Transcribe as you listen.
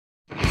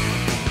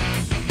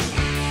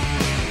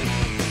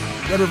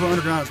Red River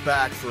Underground is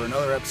back for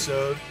another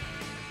episode.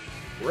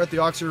 We're at the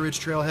Auxier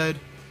Ridge trailhead.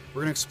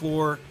 We're going to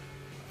explore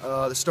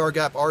the Star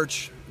Gap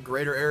Arch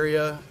greater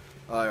area.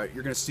 You're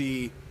going to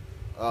see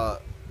a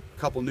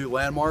couple new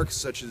landmarks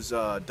such as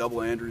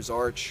Double Andrews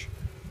Arch,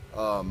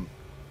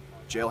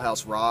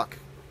 Jailhouse Rock.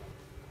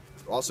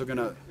 We're also going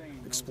to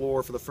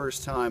explore for the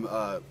first time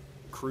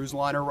Cruise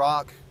Liner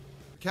Rock.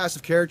 Cast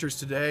of characters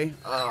today,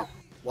 a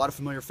lot of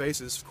familiar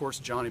faces. Of course,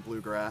 Johnny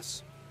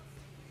Bluegrass,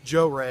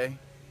 Joe Ray,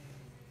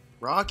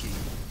 Rocky,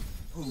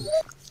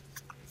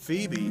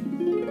 Phoebe,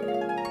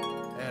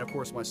 and of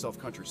course myself,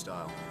 Country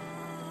Style.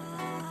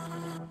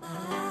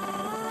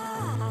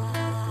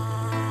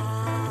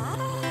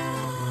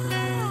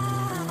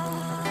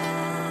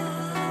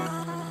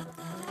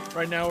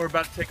 Right now we're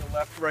about to take a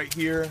left right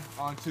here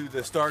onto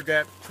the Star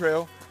Gap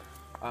Trail.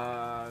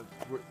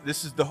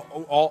 This is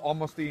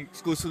almost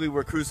exclusively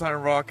where Cruise Liner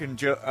Rock and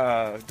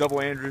Double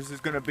Andrews is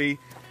going to be.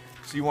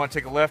 So you want to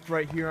take a left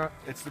right here.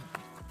 It's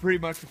pretty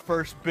much the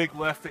first big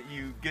left that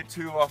you get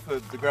to off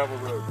of the gravel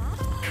road.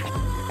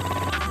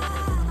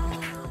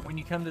 When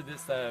you come to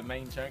this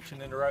main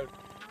junction in the road,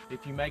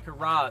 if you make a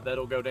right,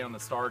 that'll go down the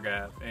Star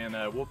Gap, and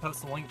we'll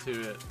post a link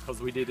to it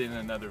because we did it in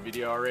another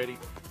video already.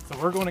 So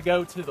we're going to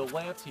go to the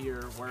left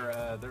here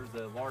where there's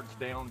a large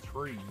downed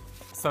tree.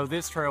 So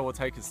this trail will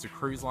take us to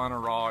Cruise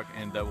Liner Rock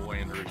and Double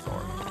Andrews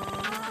Arch.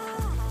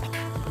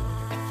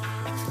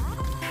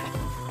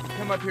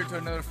 Come up here to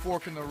another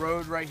fork in the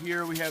road right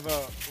here. We have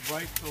a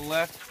right to the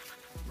left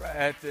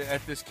at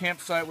this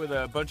campsite with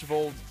a bunch of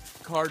old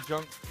car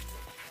junk.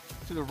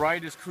 To the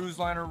right is Cruise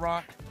Liner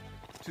Rock.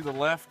 To the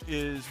left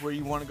is where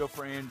you want to go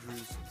for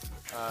Andrews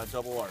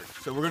Double Arch.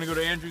 So we're going to go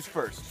to Andrews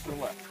first, to the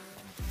left.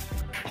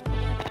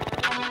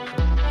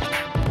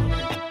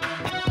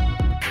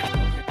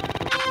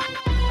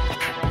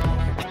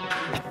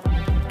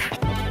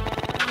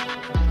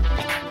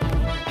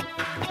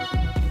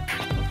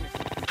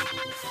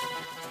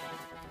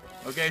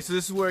 Okay, so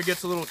this is where it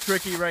gets a little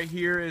tricky right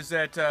here, is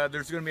that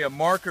there's going to be a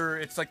marker.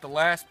 It's like the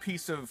last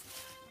piece of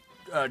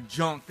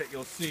junk that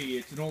you'll see.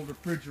 It's an old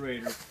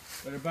refrigerator.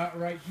 But about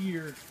right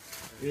here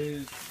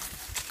is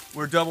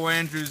where Double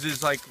Andrews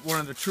is, like one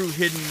of the true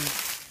hidden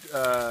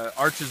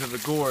arches of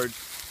the gorge.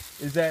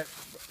 Is that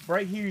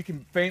right here you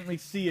can faintly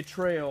see a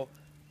trail,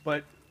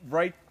 but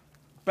right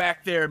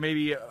back there,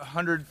 maybe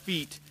 100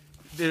 feet,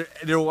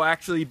 there will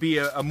actually be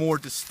a more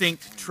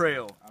distinct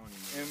trail.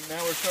 And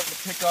now we're starting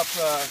to pick up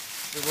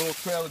the little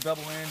trail of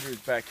Double Andrews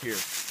back here.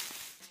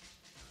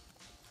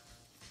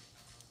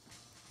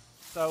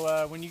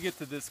 So when you get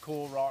to this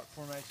cool rock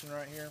formation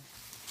right here,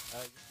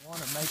 you want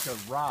to make a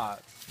right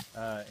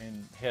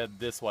and head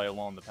this way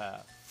along the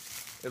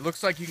path. It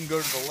looks like you can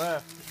go to the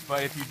left,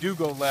 but if you do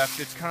go left,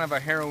 it's kind of a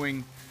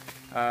harrowing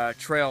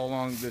trail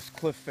along this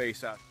cliff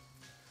face out.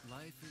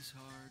 Life is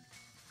hard,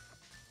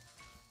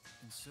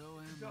 and so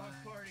am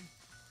I. Party.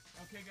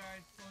 Okay,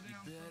 guys, slow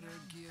down. You better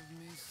give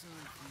me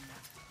something.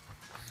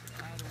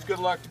 It's good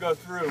luck to go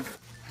through.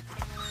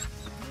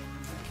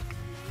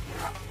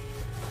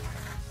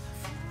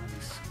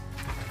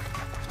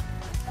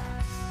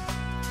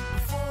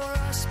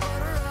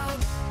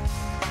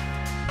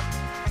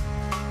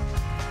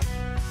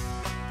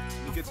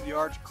 You get to the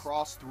arch,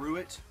 cross through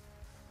it,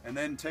 and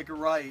then take a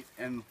right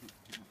and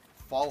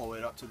follow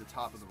it up to the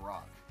top of the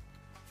rock.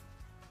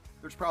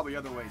 There's probably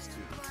other ways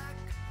too.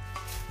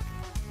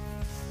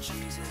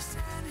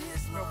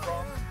 No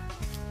problem.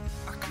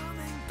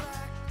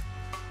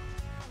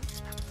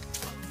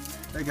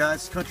 Hey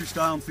guys, Country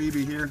Style and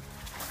Phoebe here.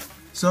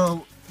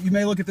 So you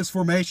may look at this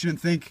formation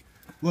and think,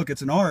 look,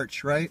 it's an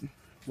arch, right?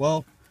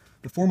 Well,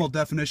 the formal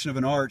definition of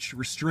an arch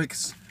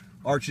restricts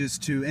arches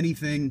to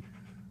anything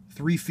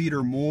 3 feet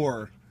or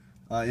more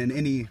in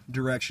any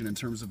direction in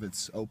terms of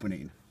its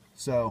opening.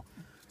 So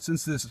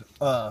since this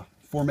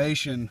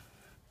formation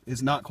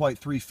is not quite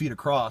 3 feet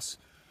across,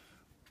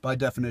 by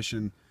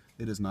definition,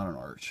 it is not an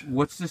arch.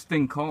 what's this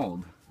thing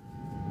called?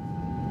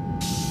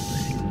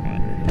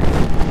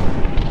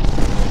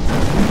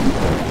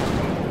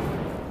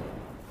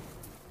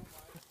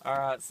 All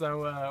right,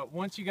 so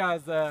once you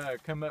guys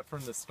come up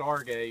from the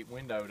Stargate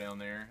window down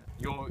there,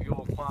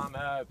 you'll climb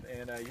up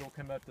and you'll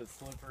come up the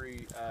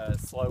slippery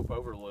slope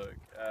overlook.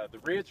 The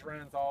ridge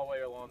runs all the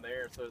way along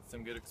there, so it's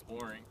some good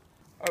exploring.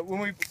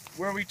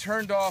 Where we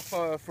turned off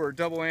for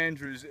Double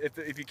Andrews,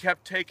 if you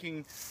kept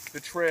taking the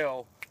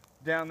trail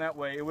down that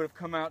way, it would have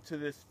come out to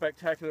this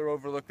spectacular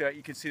overlook that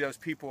you can see those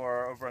people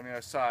are over on the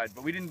other side.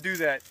 But we didn't do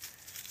that.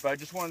 But I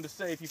just wanted to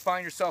say, if you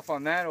find yourself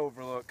on that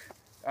overlook,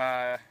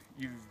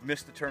 you've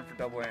missed the turn for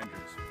Double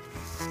Andrews.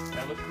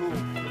 That looked cool.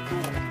 That looked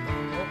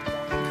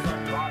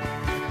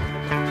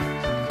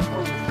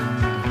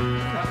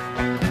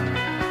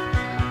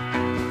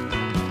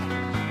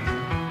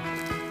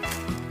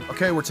cool.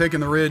 Okay, we're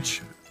taking the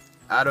ridge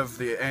out of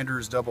the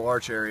Andrews Double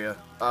Arch area.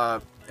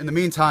 In the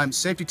meantime,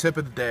 safety tip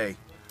of the day.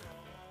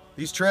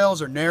 These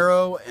trails are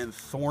narrow and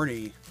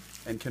thorny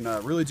and can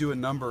really do a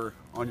number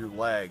on your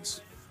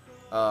legs.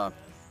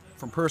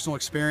 From personal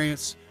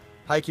experience,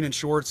 hiking in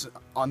shorts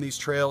on these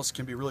trails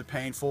can be really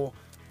painful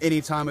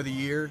any time of the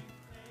year.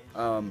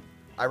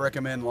 I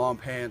recommend long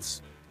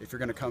pants if you're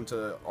going to come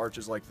to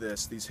arches like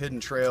this. These hidden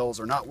trails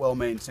are not well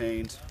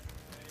maintained,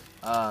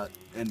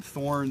 and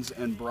thorns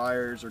and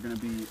briars are going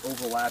to be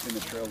overlapping the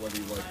trail whether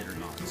you like it or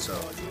not. So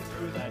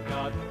through that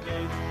garden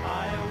gate,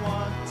 I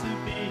want to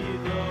be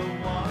the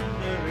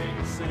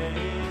wandering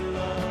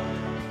sailor.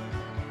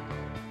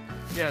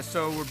 Yeah,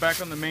 so we're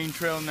back on the main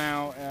trail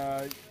now.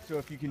 So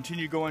if you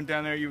continue going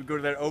down there, you would go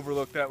to that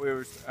overlook that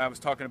I was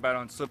talking about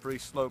on Slippery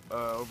Slope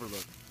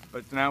overlook.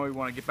 But now we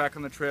want to get back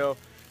on the trail,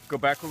 go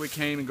back where we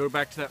came, and go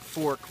back to that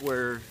fork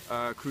where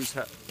Cruise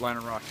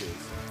Liner Rock is.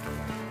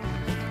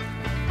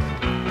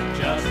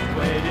 Just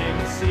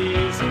waiting,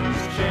 seasons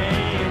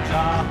change.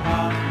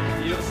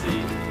 You'll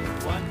see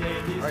one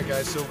day these. all right,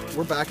 guys. So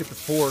we're back at the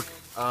fork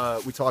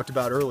we talked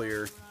about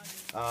earlier.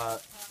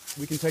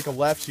 We can take a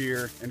left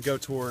here and go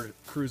toward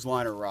Cruise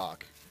Liner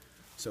Rock.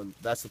 So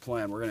that's the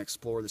plan. We're going to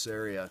explore this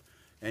area,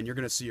 and you're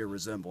going to see a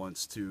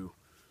resemblance to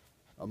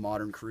a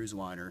modern cruise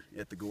liner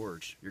at the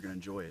Gorge. You're going to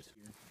enjoy it.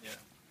 Yeah.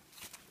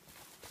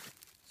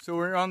 So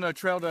we're on the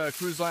trail to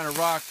Cruise Liner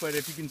Rock, but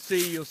if you can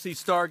see, you'll see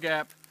Star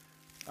Gap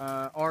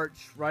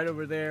arch right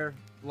over there.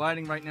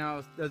 Lighting right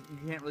now, you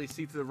can't really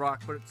see through the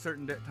rock, but at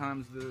certain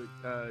times of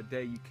the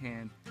day you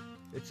can.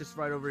 It's just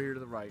right over here to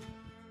the right.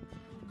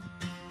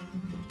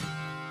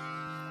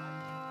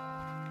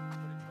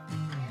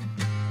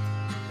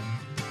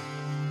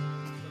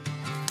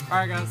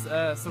 Alright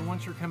guys, so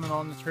once you're coming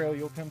on the trail,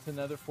 you'll come to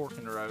another fork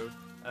in the road.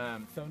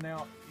 So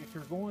now, if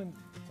you're going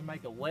to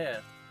make a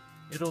left,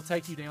 it'll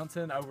take you down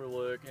to an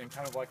overlook and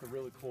kind of like a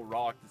really cool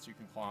rock that you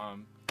can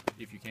climb,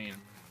 if you can.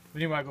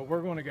 But anyway,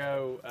 we're going to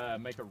go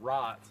make a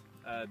right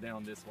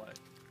down this way.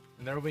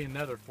 And there will be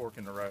another fork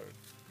in the road.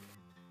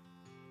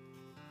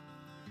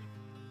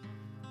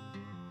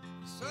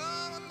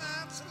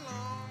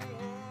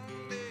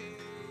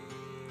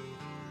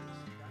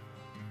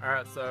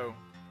 Alright, so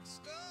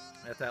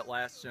at that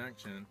last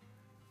junction,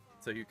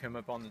 so you come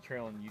up on the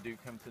trail and you do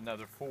come to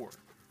another fork.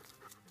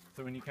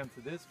 So when you come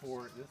to this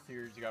fork, this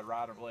series, you got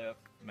right or left,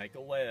 make a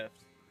left,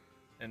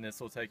 and this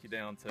will take you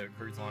down to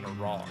Cruise Liner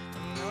Rock.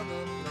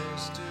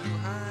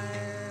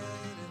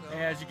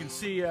 As you can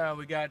see,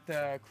 we got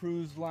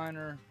Cruise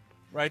Liner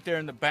right there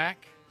in the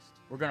back.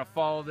 We're going to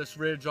follow this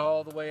ridge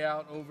all the way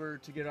out over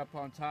to get up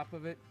on top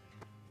of it.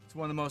 It's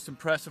one of the most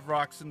impressive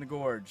rocks in the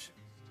gorge.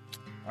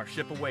 Our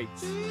ship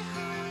awaits.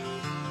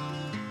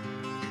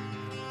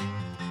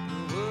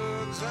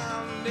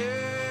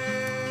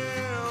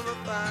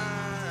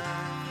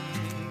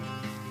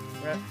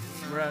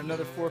 We're at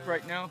another fork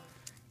right now.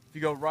 If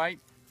you go right,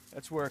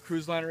 that's where a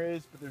cruise liner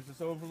is, but there's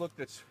this overlook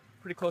that's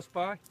pretty close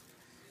by.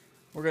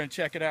 We're going to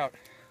check it out.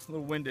 A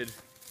little winded.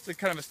 It's a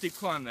kind of a steep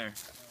climb there.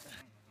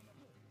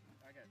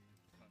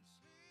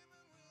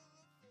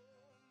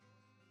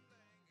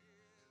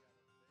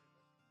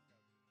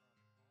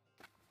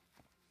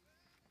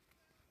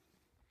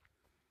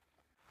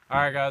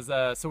 Alright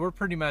guys, so we're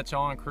pretty much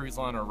on Cruise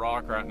Liner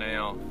Rock right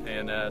now,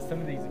 and some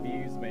of these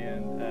views,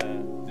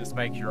 man, just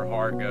make your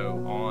heart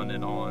go on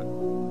and on.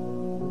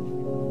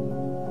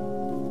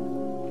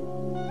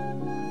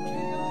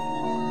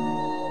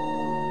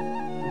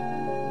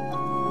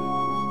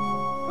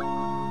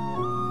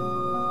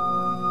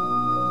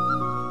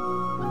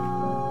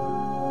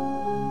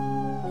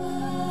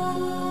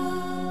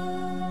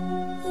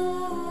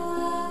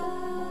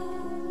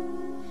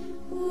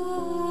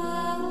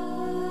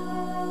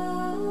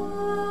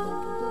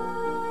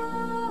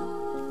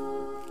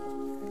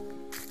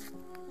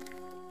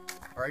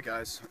 Alright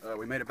guys,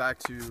 we made it back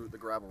to the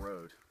gravel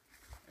road,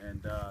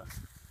 and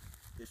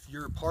if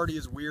your party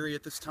is weary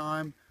at this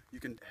time, you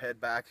can head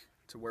back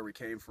to where we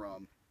came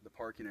from, the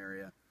parking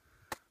area.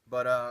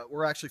 But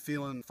we're actually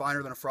feeling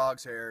finer than a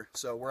frog's hair,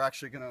 so we're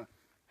actually going to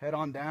head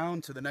on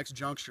down to the next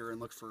juncture and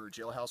look for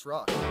Jailhouse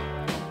Rock.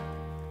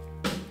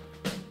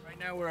 Right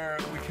now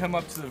we come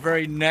up to the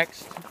very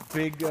next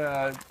big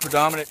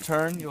predominant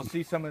turn. You'll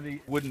see some of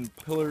the wooden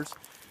pillars.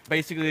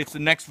 Basically, it's the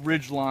next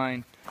ridge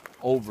line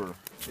over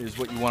is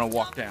what you want to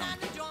walk down.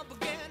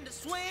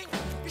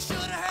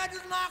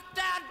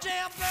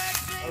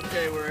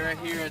 Okay, we're right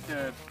here at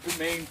the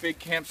main big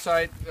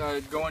campsite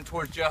going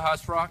towards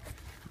Jailhouse Rock.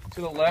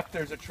 To the left,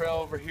 there's a trail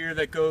over here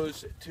that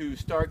goes to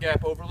Star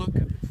Gap Overlook.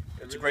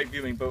 It's a great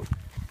viewing, but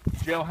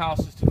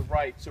Jailhouse is to the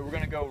right, so we're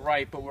going to go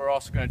right, but we're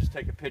also going to just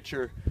take a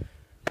picture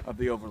of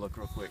the overlook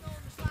real quick.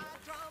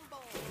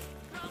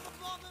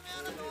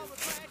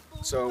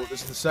 So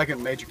this is the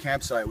second major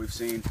campsite we've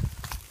seen.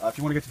 If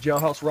you want to get to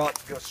Jailhouse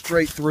Rock, go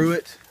straight through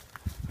it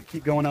and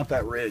keep going up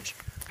that ridge.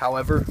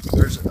 However,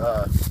 there's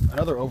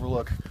another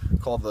overlook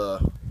called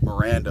the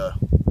Miranda,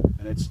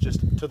 and it's just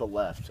to the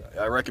left.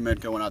 I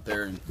recommend going out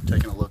there and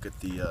taking a look at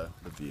the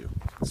view.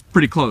 It's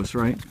pretty close,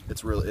 right?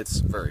 It's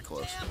very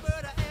close.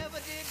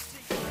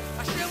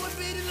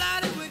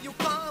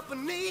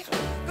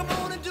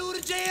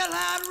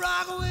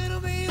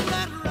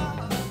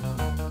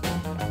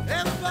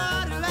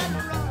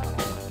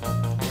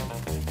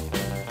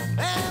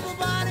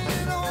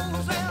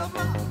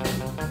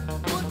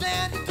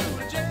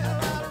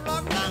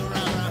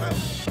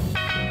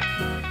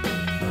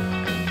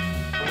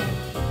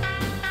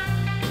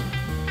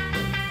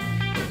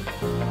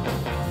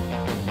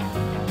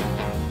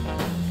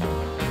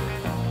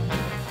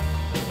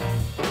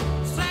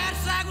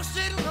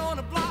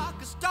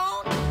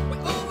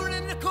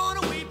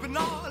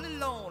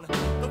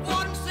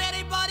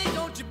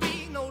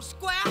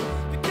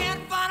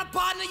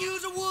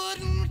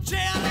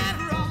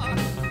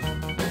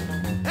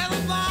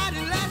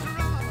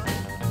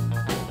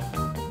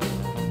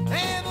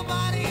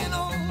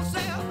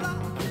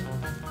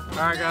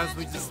 Alright guys,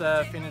 we just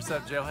finished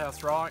up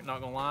Jailhouse Rock. Not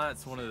gonna lie,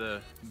 it's one of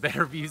the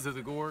better views of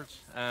the gorge.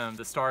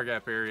 The Star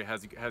Gap area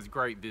has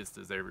great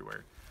vistas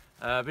everywhere.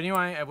 But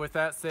anyway, with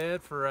that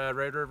said, for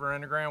Red River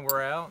Underground,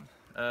 we're out.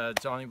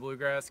 Johnny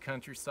Bluegrass,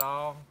 Country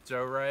Style,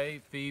 Joe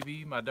Ray,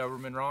 Phoebe, my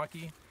Doberman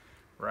Rocky.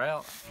 We're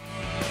out.